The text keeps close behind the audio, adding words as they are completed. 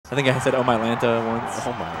I think I said "Oh my Lanta" once.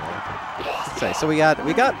 Oh my Lanta. Okay, so we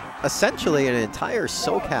got essentially an entire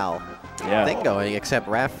SoCal thing going, except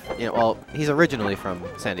Raph. You know, well, he's originally from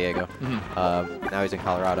San Diego. Now he's in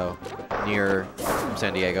Colorado, near from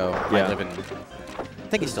San Diego. Yeah. I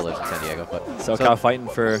think he still lives in San Diego, but SoCal fighting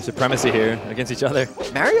for supremacy here against each other.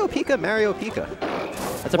 Mario Pika, Mario Pika.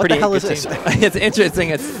 That's a What pretty the hell good is team. this? It's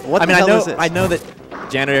interesting. What the hell is this? I know that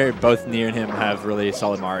Janitor, both Nier and him, have really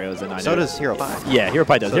solid Marios, and I know. So does Hero Pie. Yeah, Hero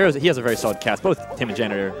Pie does. So He has a very solid cast. Both him and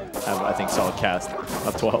Janitor have, I think, solid cast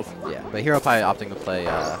of 12. Yeah, but Hero Pie opting to play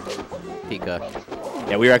Pika.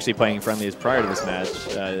 Yeah, we were actually playing friendlies prior to this match,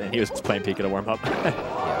 and he was playing Pika to warm up.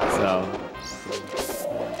 So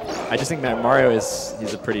I just think that Mario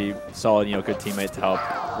he's a pretty solid, good teammate to help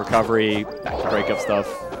recovery, back to breakup stuff.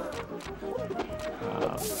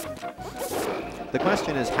 The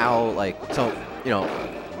question is how,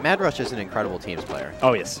 Madrush is an incredible teams player.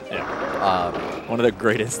 Oh yes, yeah. One of the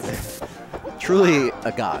greatest. Truly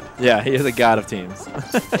a god. Yeah, he is a god of teams.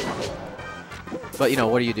 But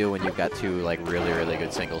what do you do when you've got two really, really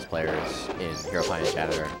good singles players in Hero Pie and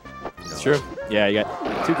Janitor? It's true. Yeah, you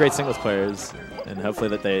got two great singles players, and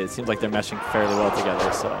hopefully it seems like they're meshing fairly well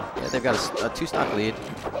together. So yeah, they've got a 2-stock lead.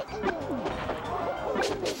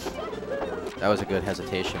 That was a good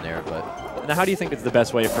hesitation there, but now how do you think it's the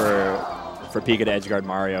best way for Pika to edgeguard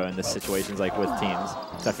Mario in this situations with teams?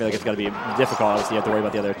 So I feel like it's got to be difficult. Obviously, you have to worry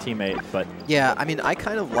about the other teammate, but yeah, I mean, I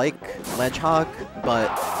kind of like Ledgehog,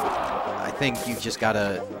 but I think you've just got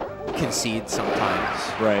to concede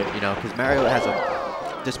sometimes. Right. Because Mario has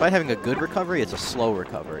despite having a good recovery, it's a slow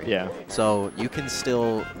recovery. Yeah. So you can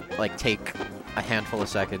still take a handful of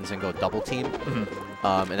seconds and go double team,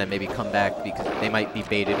 and then maybe come back because they might be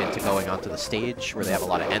baited into going onto the stage where they have a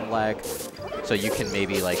lot of end lag. So you can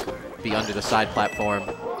maybe be under the side platform,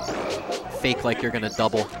 fake like you're gonna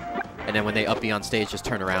double, and then when they up B on stage, just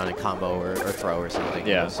turn around and combo or throw or something.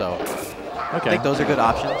 Yeah. So okay. I think those are good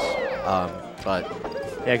options. But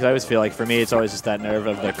yeah, because I always feel like for me, it's always just that nerve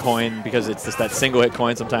of the coin because it's just that single hit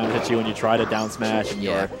coin sometimes hits you when you try to down smash and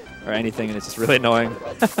or anything, and it's just really annoying.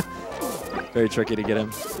 Very tricky to get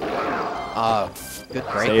him. Good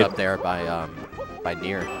break up there by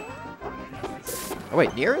Nier. Oh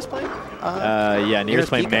wait, Nier is playing? Yeah, Nier's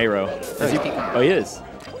playing Mayro. Oh, he is.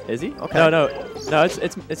 Is he? Okay. No.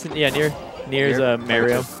 It's Nier's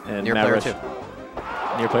Mario and Nier player 2.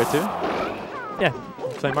 Nier player 2? Yeah,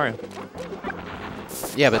 he's playing Mario.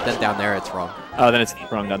 Yeah, but then down there it's wrong. Oh, then it's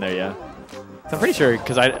wrong down there, yeah. So I'm pretty sure,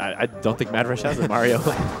 because I don't think Madrush has a Mario.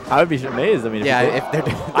 I would be amazed. I mean, if they're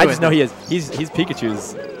I just know he is. He's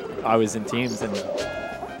Pikachu's. I was in teams, and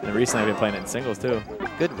recently I've been playing it in singles too.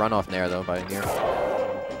 Good runoff Nair though by Nier.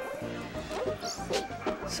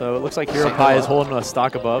 So it looks like Hero Pie is holding a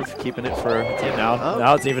stock above, keeping it for a team now.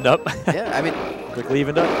 Now it's evened up. Yeah, I mean, quickly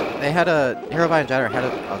evened up. They had Hero Pie and Janitor had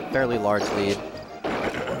a fairly large lead.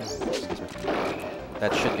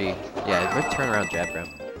 That should be, good turnaround jab grab.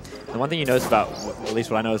 The one thing you notice about, at least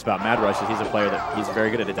what I notice about Madrush, is he's a player that he's very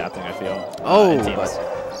good at adapting, I feel. In teams.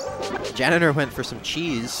 But Janitor went for some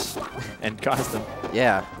cheese. And cost him.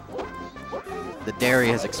 Yeah. The dairy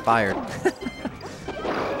has expired.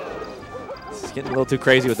 It's getting a little too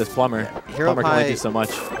crazy with this plumber. Yeah. Hero Plumber Pie can only do so much.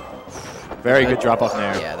 Very good drop off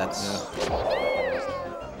there. Yeah, that's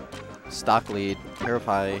stock lead. Hero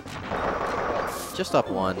Pie just up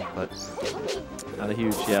 1, but not a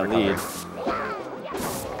huge lead.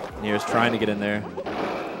 Nier's trying to get in there.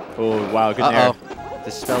 Oh, wow, good nair.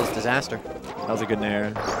 This spells disaster. That was a good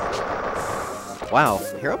nair. Wow,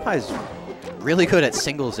 Hero Pie's really good at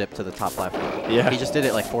single zip to the top platform. Yeah. He just did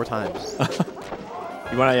it 4 times.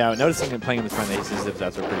 You want to, noticing him playing him with friendly, his zip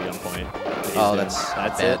zaps are pretty on point.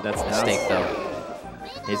 That's it. That's a mistake though.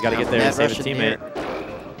 He's got to get there and save his teammate.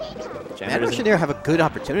 Madrush and Nier have a good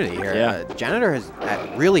opportunity here. Yeah. Janitor is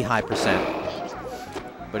at really high percent,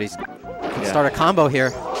 but he can start a combo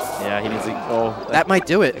here. Yeah, he needs to go. That might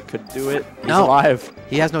do it. It could do it. He's no. alive.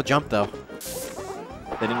 He has no jump though.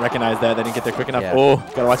 They didn't recognize that. They didn't get there quick enough. Yeah. Oh,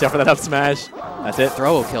 gotta watch out for that up smash. That's it.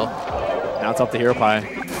 Throw kill. Now it's up to Hero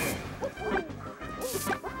Pie.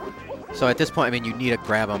 So at this point, I mean, you need a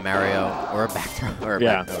grab on Mario or a back throw or a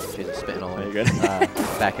back throw. Jesus, spitting all over. You're good.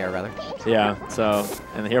 Back air rather. Yeah. So,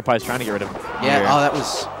 and the Hero Pie's trying to get rid of him. Yeah. Oh, that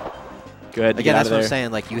was good. Again, that's what I'm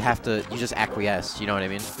saying. Like you just acquiesce. You know what I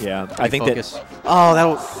mean? Yeah. I think focus.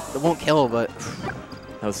 That won't kill, but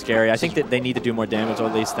that was scary. I think that they need to do more damage, or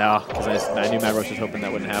at least now, because I knew Madrush was hoping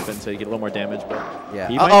that wouldn't happen, so you get a little more damage. But yeah.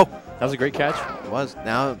 That was a great catch. It was.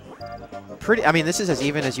 Now, pretty. I mean, this is as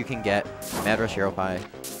even as you can get. Madrush, Hero Pie.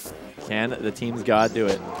 Can the team's god do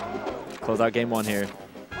it? Close out game 1 here.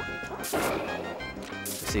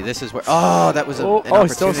 see, this is where. Oh, that was an he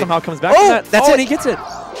opportunity. still somehow comes back. Oh, from that. that's it. And he gets it.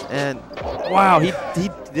 And wow, he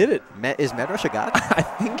did it. is Madrush a god? I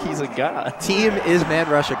think he's a god. Team is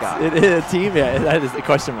Madrush a god? It is a team. Yeah, that is the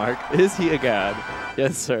question mark. Is he a god?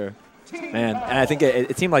 Yes, sir. Man, and I think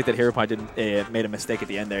it seemed like that Hero Pie made a mistake at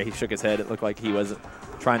the end there. He shook his head. It looked like he was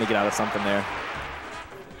trying to get out of something there.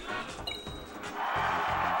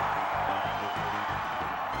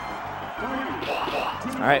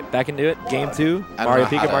 All right, back into it. Game 2. Mario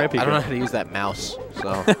Pika, Mario Pika. I don't know how to use that mouse,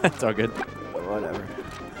 so. It's all good. Whatever.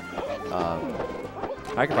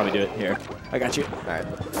 I can probably do it. Here. I got you. All right.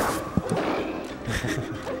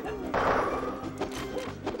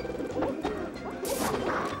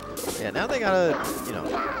 Yeah, now they gotta, you know,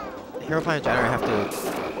 Hero Pie and Janitor have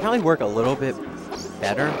to probably work a little bit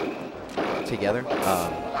better together.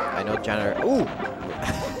 I know Janitor. Ooh!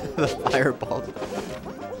 The fireball.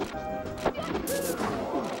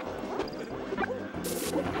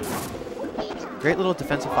 Great little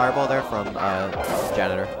defensive fireball there from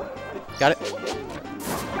Janitor. Got it.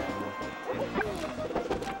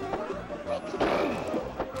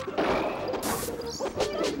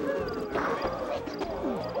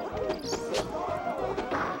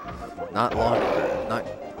 Not long, not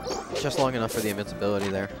just long enough for the invincibility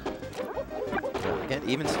there. But again,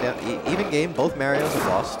 even game. Both Marios have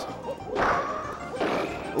lost.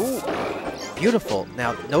 Ooh, beautiful.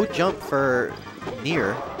 Now, no jump for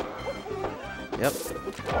Nier. Yep.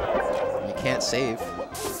 You can't save.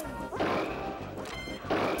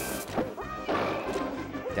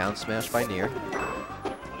 Down smash by Nier.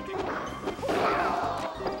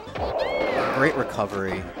 Great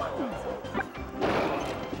recovery.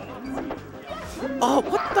 Oh,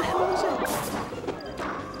 what the hell was it?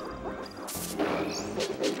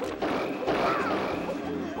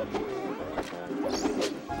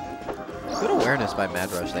 Good awareness by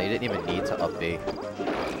Madrush. They didn't even need to up B.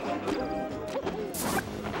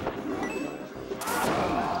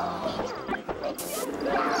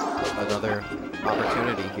 Another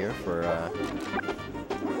opportunity here for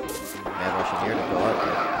Madrush and Nier to go up.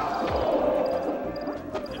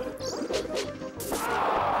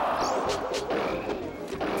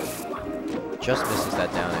 Just misses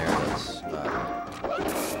that down air. That's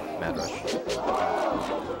Madrush.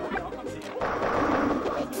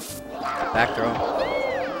 Back throw.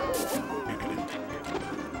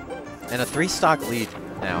 And a 3-stock lead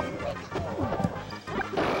now.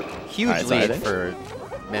 Huge lead for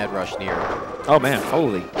Madrush Nier. Oh man,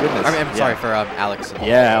 holy goodness. I mean, I'm sorry for Alex.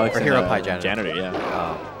 Yeah, Alex. For Hero Pie Janitor. Yeah.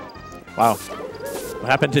 Wow. What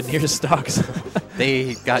happened to Nier's stocks?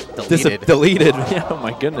 They got deleted. Deleted. Yeah, oh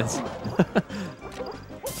my goodness.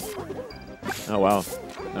 Oh, wow.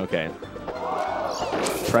 Okay.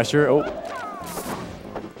 Pressure. Oh.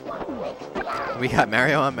 We got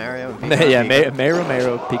Mario on Mario. Yeah, Mero,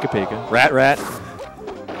 Pika Pika. Rat.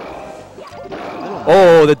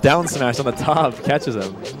 Oh, the down smash on the top catches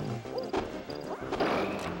him.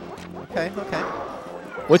 Okay.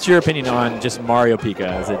 What's your opinion on just Mario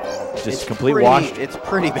Pika? Is it just complete wash? It's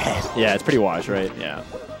pretty bad. Yeah, it's pretty wash, right? Yeah.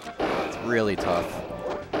 It's really tough.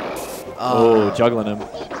 Oh, juggling him.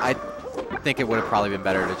 I think it would have probably been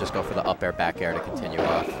better to just go for the up air, back air to continue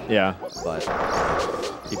off. Yeah. But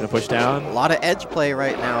keeping a push down. A lot of edge play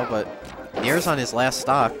right now, but Nier's on his last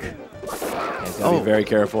stock. Yeah, he's got to be very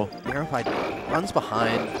careful. Hero Pie runs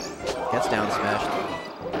behind, gets down smashed.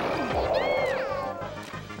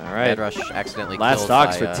 All right. Madrush accidentally last killed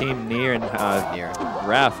stocks by, for Team Nier and Nier.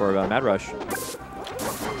 Raph or Madrush.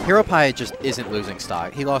 Hero Pie just isn't losing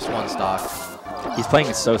stock. He lost 1 stock. He's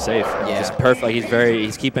playing so safe. Yeah. Just perfect. Like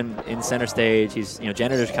he's keeping in center stage. He's,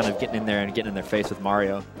 Janitor's kind of getting in there and getting in their face with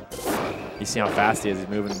Mario. You see how fast he is. He's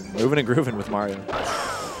moving and grooving with Mario.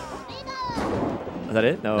 Is that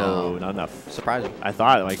it? No, not enough. Surprising. I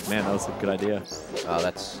thought, like, man, that was a good idea. Oh,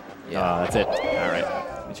 that's that's it. All right.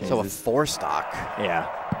 So a 4 stock. Yeah.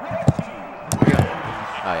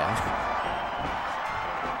 Oh yeah.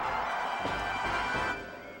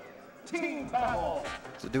 Team battle.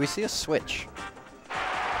 So do we see a switch?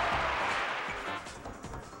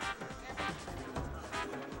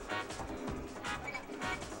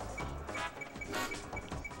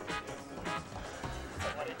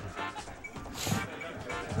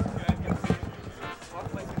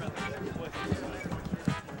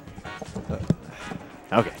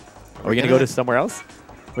 Okay. Are we going to go to somewhere else?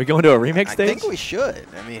 We going to a remix stage? I think we should.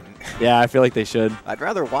 I mean, yeah, I feel like they should. I'd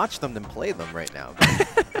rather watch them than play them right now.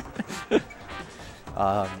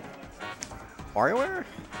 WarioWare?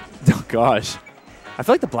 Oh gosh, I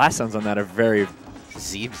feel like the blast sounds on that are very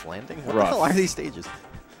Zeeb's Landing. What rough. the hell are these stages?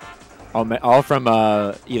 All from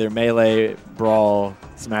either Melee, Brawl,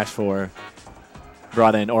 Smash 4.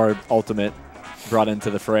 brought in, or Ultimate brought into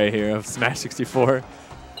the fray here of Smash 64.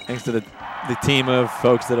 Thanks to the team of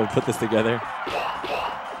folks that have put this together.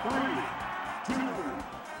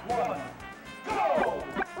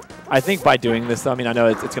 I think by doing this, though, I mean, I know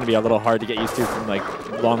it's going to be a little hard to get used to from like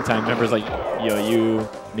long-time members like you,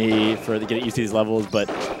 me, to get used to these levels. But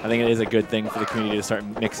I think it is a good thing for the community to start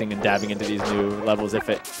mixing and dabbing into these new levels if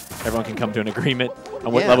everyone can come to an agreement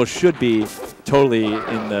on what levels should be totally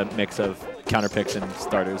in the mix of counter picks and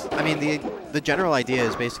starters. I mean, the general idea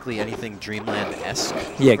is basically anything Dreamland-esque.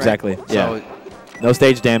 Yeah, exactly. Right? Yeah. So no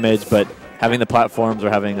stage damage, but having the platforms or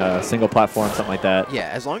having a single platform, something like that. Yeah,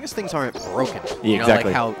 as long as things aren't broken. Yeah, you know,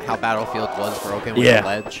 exactly. like how Battlefield was broken with the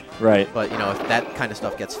ledge. Right. But, you know, if that kind of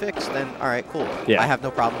stuff gets fixed, then all right, cool. Yeah. I have no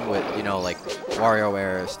problem with, you know, like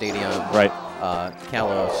WarioWare, Stadium, right.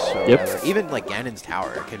 Kalos, or whatever. Even like Ganon's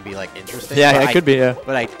Tower can be like interesting. Yeah, it could be, yeah.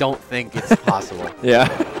 But I don't think it's possible. Yeah.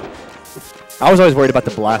 I was always worried about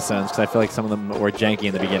the blast zones because I feel like some of them were janky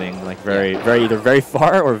in the beginning, like either very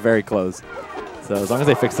far or very close. So as long as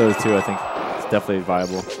they fix those two, I think it's definitely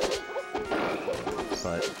viable.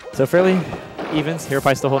 But so fairly evens.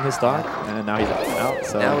 Hiropai still holding his stock, and now he's out.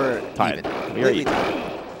 So now we're tied. even. We are even.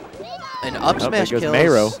 An up smash kills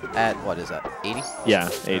Mayro. at, what is that, 80? Yeah,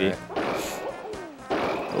 80. Right.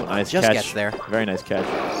 Oh, nice Just catch. Gets there. Very nice catch.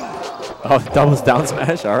 Oh, doubles down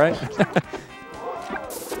smash. All right.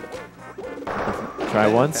 Try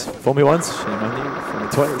once. Fool me once. Shame on you. Fool me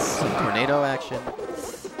twice. Tornado action.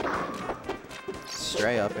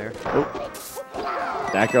 Stray up there. Oh.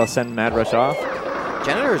 That girl sending Madrush off.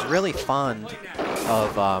 Janitor is really fond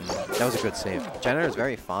of, that was a good save. Janitor is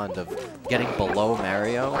very fond of getting below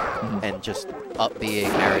Mario and just up-B-ing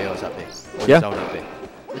Mario's up-B. Or his own up-B.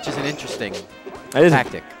 Which is an interesting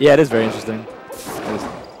tactic. Yeah, it is very interesting.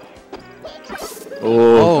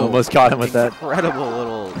 Oh, almost caught him with that. Incredible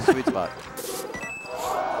little sweet spot.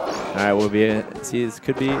 All right, we'll be, see, this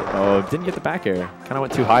could be, oh, didn't get the back air. Kind of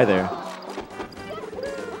went too high there.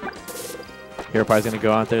 Hiropai's going to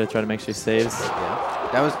go out there to try to make sure he saves.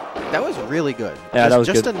 Yeah, that was really good. Yeah, that was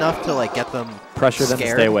just good. Enough to like get them pressure them to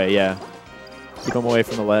stay away. Yeah, keep them away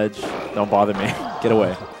from the ledge. Don't bother me. Get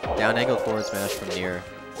away. Down angled forward smash from near.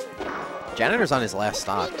 Janitor's on his last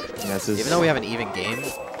stock. Yes, even though we have an even game.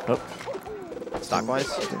 Oh. Stock wise,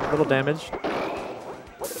 a little damage.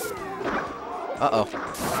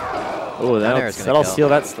 Oh, that'll seal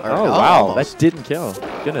that. Oh wow, almost. That didn't kill.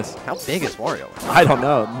 Goodness. How big is Wario? I don't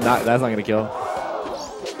know. That's not gonna kill.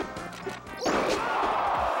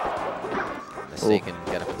 Mistaken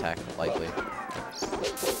get up attack lightly.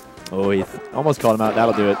 Oh, he almost called him out.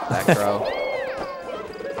 That'll do it. Back throw.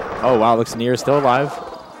 Oh wow, looks Near still alive.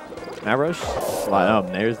 Madrush. Oh,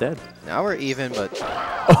 Nair's dead. Now we're even, but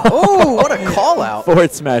oh, what a call out!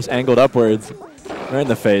 Forward smash angled upwards, right in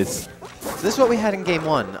the face. So this is what we had in game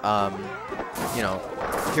one. You know,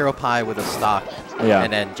 Hiropai with a stock,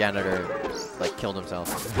 and then Janitor like killed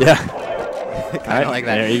himself. Yeah, kind of like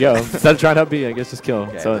that. There you go. Instead of trying to up-B, I guess just kill.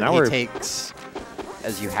 Yeah, so now he takes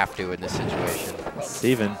as you have to in this situation. It's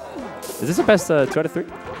even. Is this the best 2 out of 3?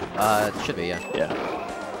 It should be, yeah. Yeah.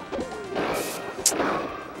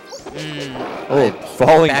 Oh,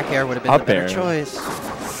 falling back air would have been the better choice.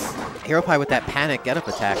 Hiropai with that panic get up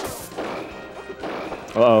attack.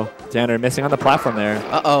 Uh-oh. Janitor missing on the platform there.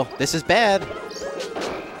 Uh-oh. This is bad.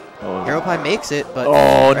 Oh. Hiropai makes it, but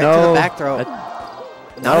right to the back throw.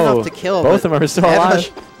 Not enough to kill. Both of them are still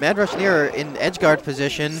alive. Madrush near in edge guard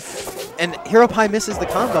position, and Hiropai misses the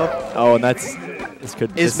combo. Oh, and that's...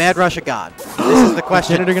 Is Madrush a god? This is the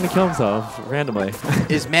question. Is Janitor going to kill himself randomly?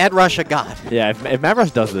 Is Madrush a god? Yeah, if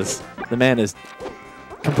Madrush does this, the man is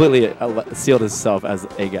completely sealed himself as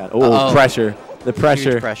a god. Oh, pressure. The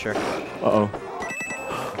pressure. Huge pressure. Uh-oh.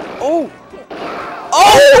 Oh!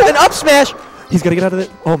 Oh! An up smash! He's got to get out of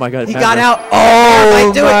it. Oh, my God. He got out.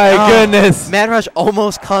 Oh, my goodness. Madrush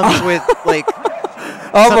almost comes with, like,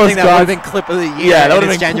 almost something that would have been clip of the year. Yeah, that would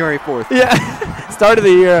have been January 4th. Yeah. Start of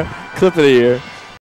the year, clip of the year.